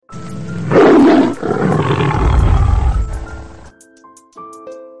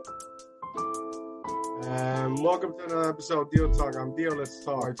welcome to another episode of Deal Talk. I'm Dio. Let's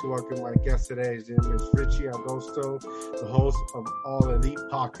talk. I'd like to welcome my guest today. His name is Richie Agosto, the host of All Elite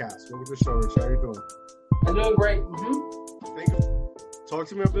Podcast. Welcome to the show, Richie. How are you doing? I'm doing great. Thank you. Talk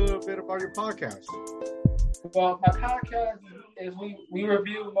to me a little bit about your podcast. Well, my podcast is we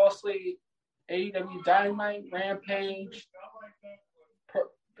review mostly AEW Dynamite, Rampage,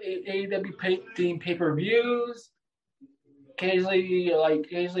 AEW themed pay-per-views.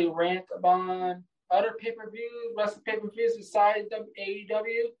 Occasionally rant on other pay-per-views, wrestling pay-per-views besides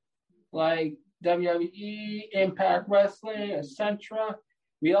AEW, like WWE, Impact Wrestling, etc.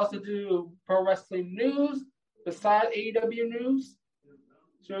 We also do pro wrestling news besides AEW news.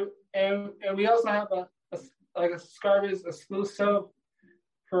 So and we also have a subscribers exclusive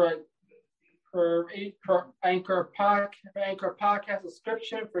for Anchor podcast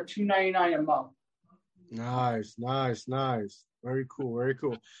subscription for $2.99 a month. Nice. Very cool.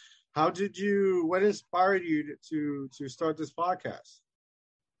 What inspired you to start this podcast?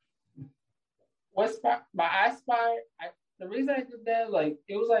 The reason I did that,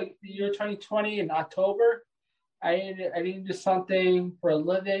 it was the year 2020 in October. I needed to do something for a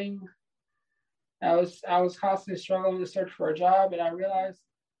living. I was constantly struggling to search for a job, and I realized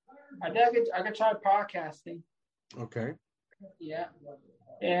I could try podcasting. Okay. Yeah.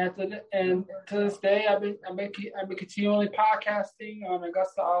 And to this day, I've been continually podcasting on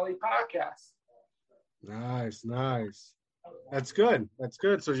Augusta Ali Podcast. Nice. That's good.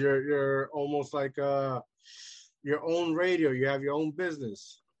 So you're almost like your own radio. You have your own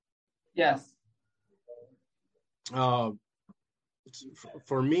business. Yes. For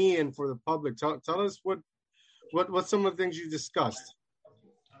me and for the public, tell us what some of the things you discussed.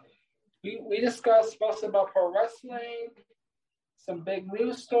 We discussed mostly about pro wrestling, some big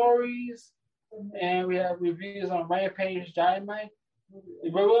news stories, and we have reviews on Rampage, Dynamite.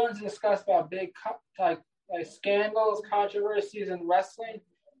 We're willing to discuss about big like scandals, controversies in wrestling,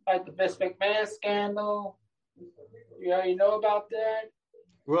 like the Vince McMahon scandal. You already know about that.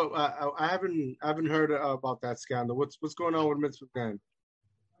 Well, I haven't heard about that scandal. What's going on with Vince McMahon?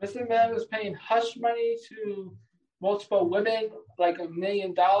 Vince McMahon was paying hush money to multiple women, like $1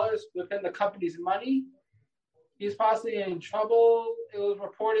 million within the company's money. He's possibly in trouble. It was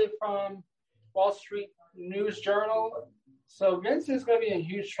reported from Wall Street News Journal. So Vince is going to be in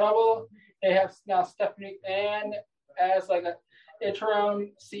huge trouble. They have now Stephanie McMahon as an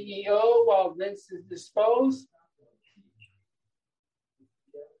interim CEO while Vince is disposed.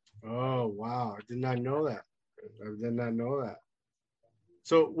 Oh wow! I did not know that.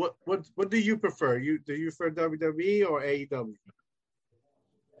 So what do you prefer? Do you prefer WWE or AEW?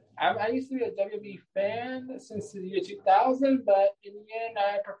 I used to be a WWE fan since the year 2000, but in the end,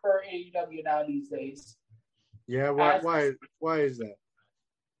 I prefer AEW now these days. Yeah, why is that?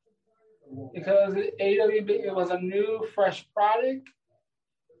 Because AEW, it was a new, fresh product.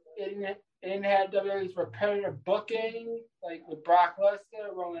 It didn't have WWE's repetitive booking, like with Brock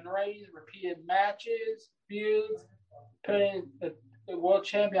Lesnar, Roman Reigns, repeated matches, feuds, putting the world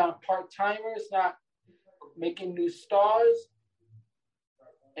champion on part-timers, not making new stars.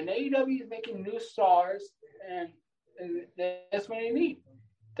 And AEW is making new stars, and that's what they need.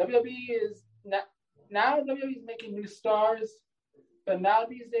 WWE is WWE is making new stars, but now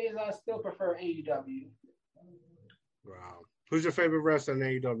these days I still prefer AEW. Wow. Who's your favorite wrestler in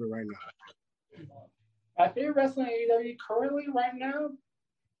AEW right now? My favorite wrestler in AEW currently right now,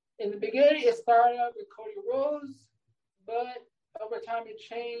 in the beginning it started out with Cody Rhodes, but over time it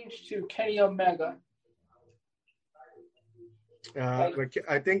changed to Kenny Omega. I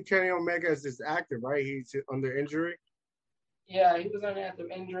think Kenny Omega is active, right? He's under injury. Yeah, he was under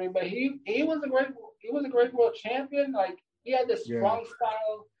active injury, but he was a great world champion. He had this strong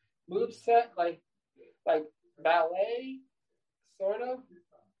style moveset, like ballet, sort of.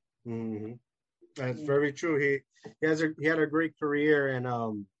 Mm-hmm. That's very true. He had a great career in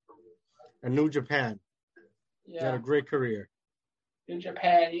New Japan. Yeah. He had a great career. In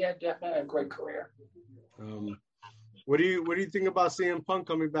Japan, he had definitely a great career. What do you think about CM Punk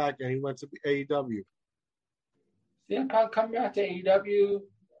coming back and he went to AEW? CM Punk coming back to AEW,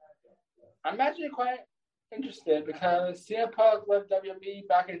 I'm actually quite interested because CM Punk left WWE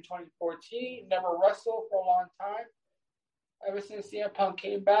back in 2014, never wrestled for a long time. Ever since CM Punk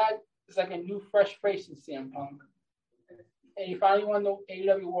came back, it's like a new, fresh face in CM Punk. And he finally won the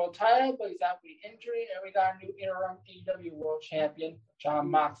AEW World title, but he's out with injury, and we got a new interim AEW World Champion, Jon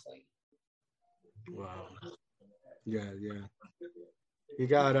Moxley. Wow. Yeah. He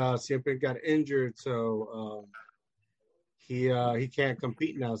got CM Punk got injured, so he can't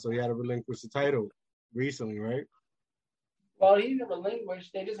compete now, so he had to relinquish the title recently, right? Well, he didn't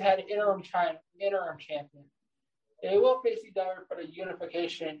relinquish. They just had an interim champion. They will face each other for the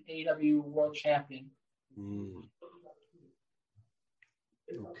Unification AEW World Champion.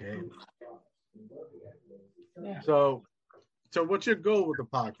 Okay. Yeah. So what's your goal with the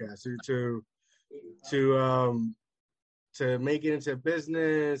podcast? To make it into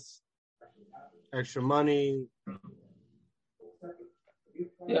business, extra money?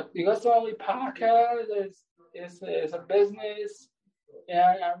 Yeah, because the only podcast is a business,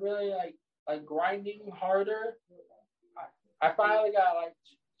 and I really like grinding harder. I finally got like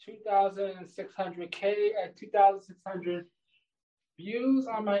 2,600 views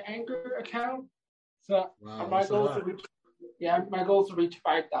on my Anchor account. So wow, my goal is to reach. Yeah, my goal is to reach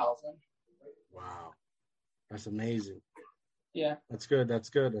 5,000. Wow, that's amazing. Yeah, that's good.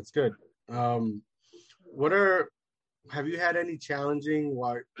 Have you had any challenging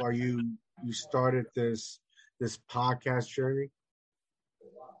while you started this podcast journey?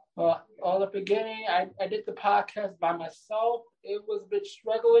 Well, at the beginning, I did the podcast by myself. It was a bit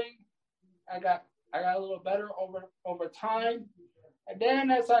struggling. I got a little better over time, and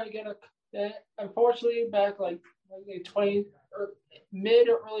then I started getting unfortunately back like mid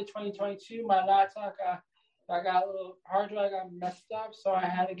or early 2022, my laptop I got a little hard drive got messed up, so I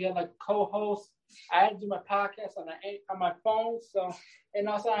had to get like co-host. I had to do my podcast on my phone, so and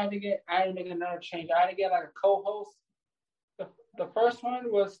also I had to make another change. I had to get like a co-host. The first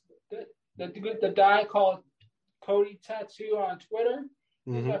one was the guy called Cody Tattoo on Twitter.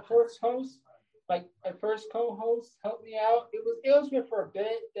 He was my first host. Like my first co-host helped me out. It was good for a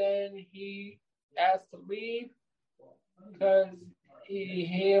bit. Then he asked to leave because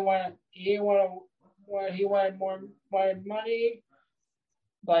he wanted more money.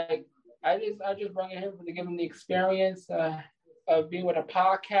 Like I just brought him to give him the experience of being with a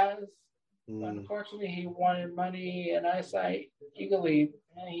podcast. But unfortunately, he wanted money, and I said he could leave,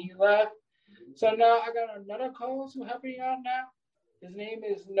 and he left. So now I got another co-host who helping me out now. His name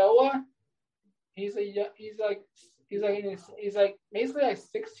is Noah. He's basically like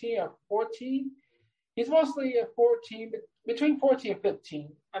 16 or 14. He's mostly a 14, between 14 and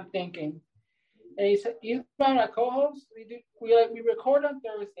 15. I'm thinking. And he's my co-host. We record on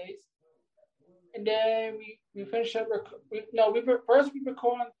Thursdays, and then we finish up. First we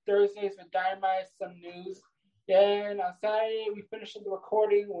record on Thursdays with Dynamite, some news. Then on Saturday we finish up the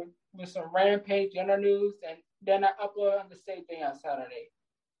recording with some Rampage, other news, and then I upload on the same day on Saturday.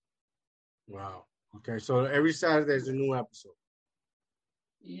 Wow. Okay, so every Saturday is a new episode.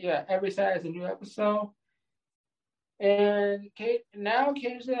 Yeah, every Saturday is a new episode. And now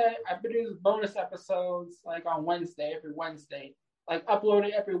occasionally I produce bonus episodes like on Wednesday, every Wednesday. Like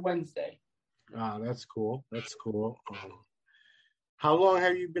uploaded every Wednesday. Ah, that's cool. How long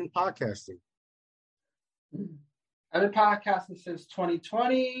have you been podcasting? I've been podcasting since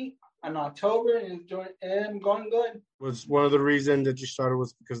 2020 in October, and it's going good. Was one of the reasons that you started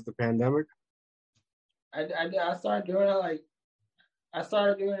was because of the pandemic? I started doing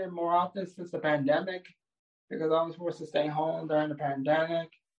it more often since the pandemic because I was forced to stay home during the pandemic,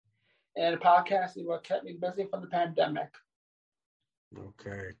 and the podcast is what kept me busy for the pandemic.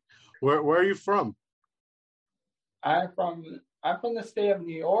 Okay, where are you from? I'm from the state of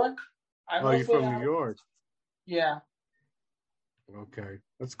New York. You're from New York? Yeah. Okay,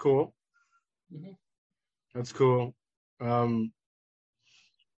 that's cool. Mm-hmm. That's cool.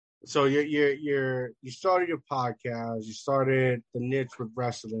 So you started your podcast. You started the niche with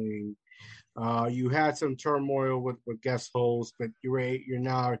wrestling. You had some turmoil with guest hosts, but you're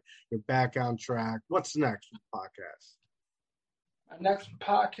back on track. What's next with the podcast? Next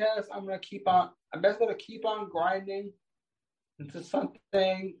podcast, I'm just gonna keep on grinding until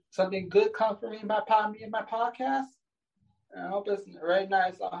something good comes for me in my podcast. And I hope it's very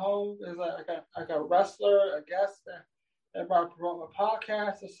nice. I hope it's like a wrestler, a guest that brought promote my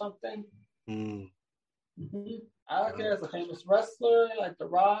podcast or something. Mm-hmm. I like it as a famous wrestler like The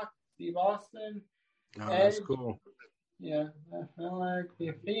Rock, Steve Austin. Oh, that's cool. Yeah, I like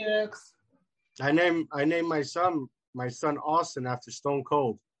the Phoenix. I named my son Austin after Stone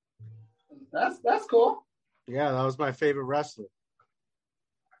Cold. That's cool. Yeah, that was my favorite wrestler.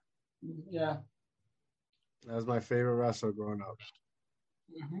 Yeah. That was my favorite wrestler growing up.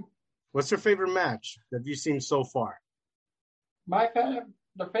 Mm-hmm. What's your favorite match that you've seen so far?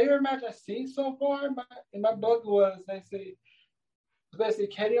 The favorite match I've seen so far in my book was basically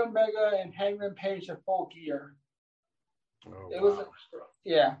Kenny Omega and Hangman Page in Full Gear. Oh,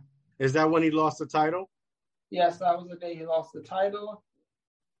 Yeah. Is that when he lost the title? Yes, that was the day he lost the title.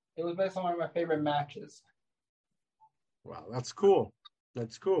 It was based on one of my favorite matches. Wow, that's cool.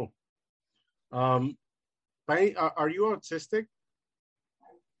 That's cool. Are you autistic?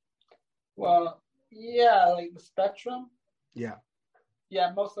 Well, Yeah, like the Spectrum. Yeah.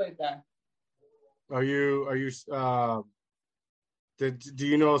 Yeah, mostly like that. Are you do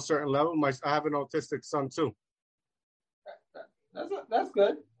you know a certain level? I have an autistic son too. That's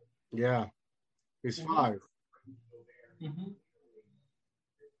good. Yeah. He's 5. Mm-hmm.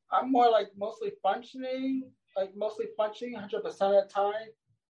 I'm more like mostly functioning 100% of the time.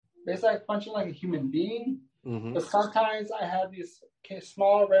 Basically, I function like a human being. Mm-hmm. But sometimes I have these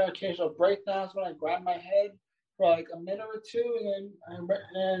small, rare, occasional breakdowns when I grab my head for like a minute or two, and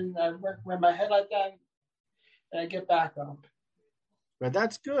then I work my head like that, and I get back up. But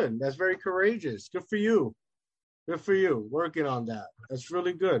that's good. That's very courageous. Good for you. Good for you. Working on that. That's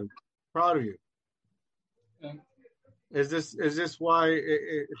really good. Proud of you. Yeah. Is this why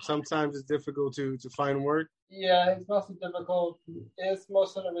sometimes it's difficult to find work? Yeah, it's mostly difficult. It's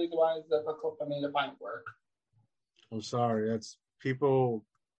most of the reason why it's difficult for me to find work. I'm sorry. That's people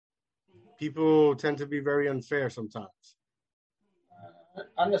tend to be very unfair sometimes.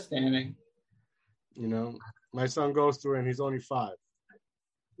 Understanding. You know, my son goes through it and he's only 5.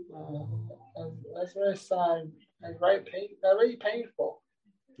 That's very sad and very painful.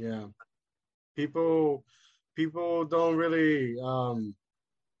 Yeah. People don't really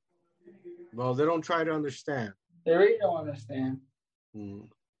well, they don't try to understand. They really don't understand. Mm.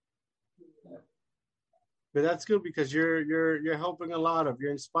 But that's good because you're helping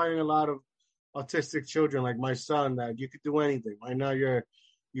you're inspiring a lot of autistic children like my son that you could do anything. Right now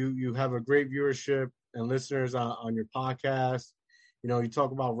you have a great viewership and listeners on your podcast. You know, you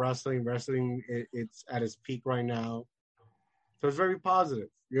talk about wrestling. Wrestling it's at its peak right now. So it's very positive.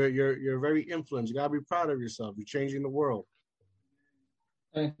 You're very influenced. You gotta be proud of yourself. You're changing the world.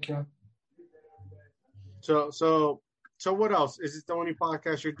 Thank you. So what else? Is this the only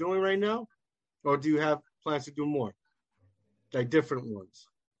podcast you're doing right now? Or do you have plans to do more? Like different ones?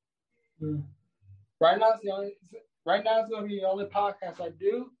 Right now it's gonna be the only podcast I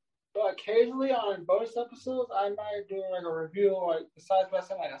do. But occasionally on bonus episodes I might do like a review like besides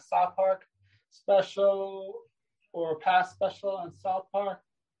wrestling like a South Park special or a past special on South Park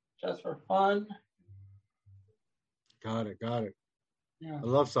just for fun. Got it. Yeah. I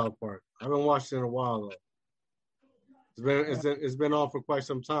love South Park. I haven't watched it in a while though. It's been on for quite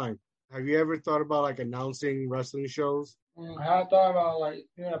some time. Have you ever thought about like announcing wrestling shows? I have thought about like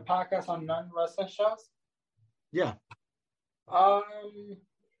doing a podcast on non-wrestling shows. Yeah.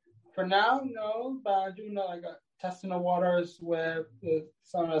 For now, no, but I do know like testing the waters with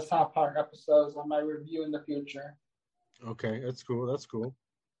some of the South Park episodes I might review in the future. Okay, that's cool.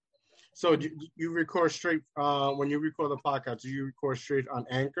 So you record straight when you record the podcast? Do you record straight on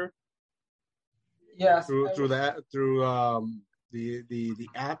Anchor? Yes. Through the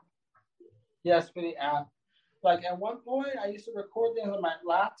app. Yes, for the app. Like at one point, I used to record things on my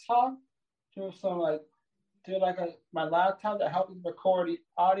laptop through my laptop that helped me record the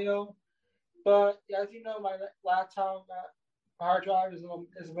audio. But as you know, my laptop hard drive is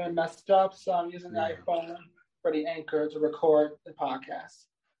very messed up, so I'm using the iPhone for the Anchor to record the podcast.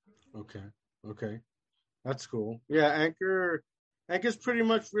 Okay, that's cool. Yeah, Anchor's pretty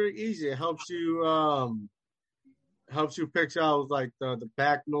much very easy. It helps you pick out like the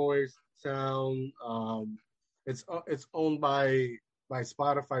back noise sound. It's owned by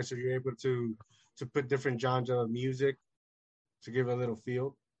Spotify, so you're able to put different genres of music to give it a little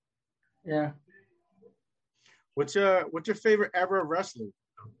feel. Yeah. What's your favorite era of wrestling?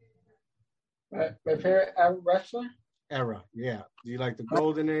 My favorite era wrestler? Era, yeah. Do you like the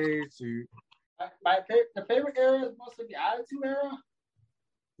Golden Age? The favorite era is mostly the Attitude Era.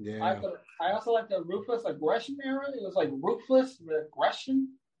 Yeah. I also like the Ruthless Aggression Era. It was like ruthless with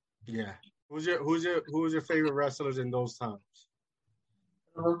aggression. Yeah. Who's your favorite wrestlers in those times?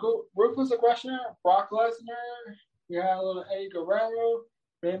 Ruthless Aggression Era, Brock Lesnar. We had a little Eddie Guerrero,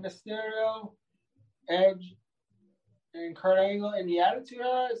 Rey Mysterio, Edge, and Kurt Angle. In the Attitude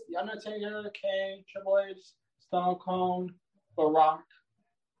Era, it's the Undertaker, Kane, Triple H, Stone Cold, The Rock.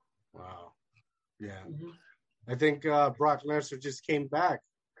 Wow. Yeah. Mm-hmm. I think Brock Lesnar just came back.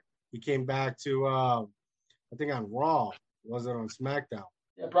 He came back to I think on Raw. Was it on SmackDown?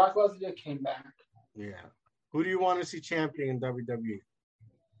 Yeah, Brock Lesnar came back. Yeah. Who do you want to see champion in WWE?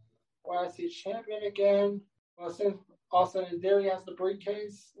 Want to see champion again? Well, since Austin Theory has the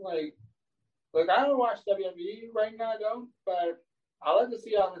briefcase, like I don't watch WWE right now, though, but I like to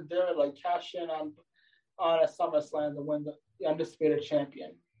see Austin Theory like cash in on a SummerSlam to win the undisputed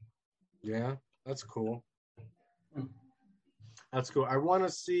champion. Yeah, that's cool. That's cool. I want to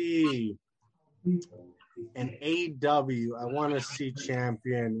see an AEW. I want to see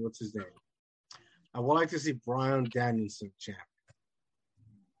champion. What's his name? I would like to see Bryan Danielson champion.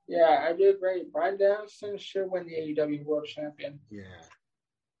 Yeah, I do agree. Bryan Danielson should win the AEW World Champion. Yeah.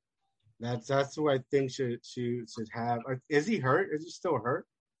 That's who I think should have. Is he hurt? Is he still hurt?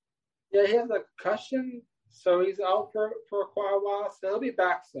 Yeah, he has a concussion, so he's out for quite a while. So he'll be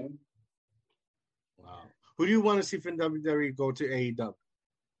back soon. Wow. Who do you want to see from WWE go to AEW?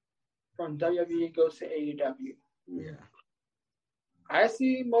 From WWE goes to AEW. Yeah. I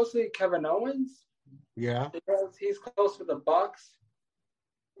see mostly Kevin Owens. Yeah. Because he's close with the Bucks.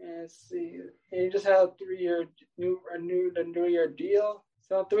 And he just had a 3-year new deal.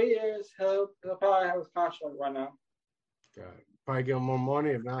 So in 3 years, he'll probably have his contract run out. God. Probably give him more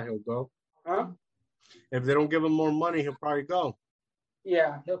money. If not, he'll go. Huh? If they don't give him more money, he'll probably go.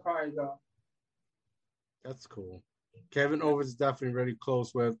 Yeah, he'll probably go. That's cool. Kevin Owens is definitely really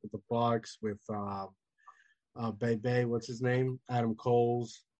close with the Bucks, with Bebe, what's his name? Adam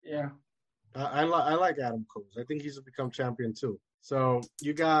Coles. Yeah. I like Adam Coles. I think he's to become champion too. So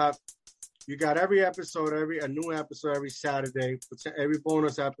you got every episode, a new episode every Saturday, every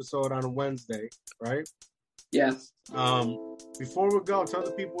bonus episode on a Wednesday, right? Yes. Before we go, tell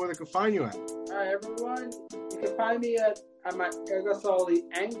the people where they can find you at. All right, everyone. You can find me at Augusto Ali.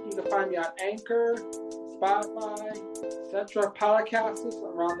 You can find me on Anchor, Spotify, Central Podcasters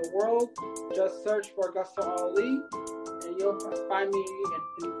around the world. Just search for Augusto Ali, and you'll find me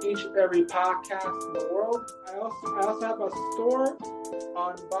in each and every podcast in the world. I also have a store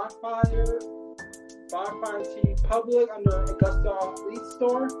on Bonfire TV Public under Augusto Ali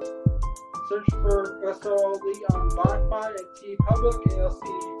Store. Search for Augusto Ali on Bonfire and T Public, and you'll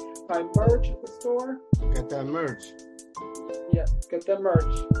see my merch at the store. Get that merch. Yeah, get the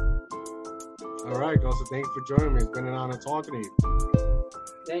merch. All right, Augusto, thank you for joining me. It's been an honor talking to you.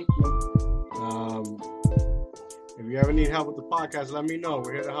 Thank you. If you ever need help with the podcast, let me know.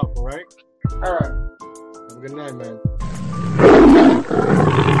 We're here to help, all right? All right. Have a good night, man.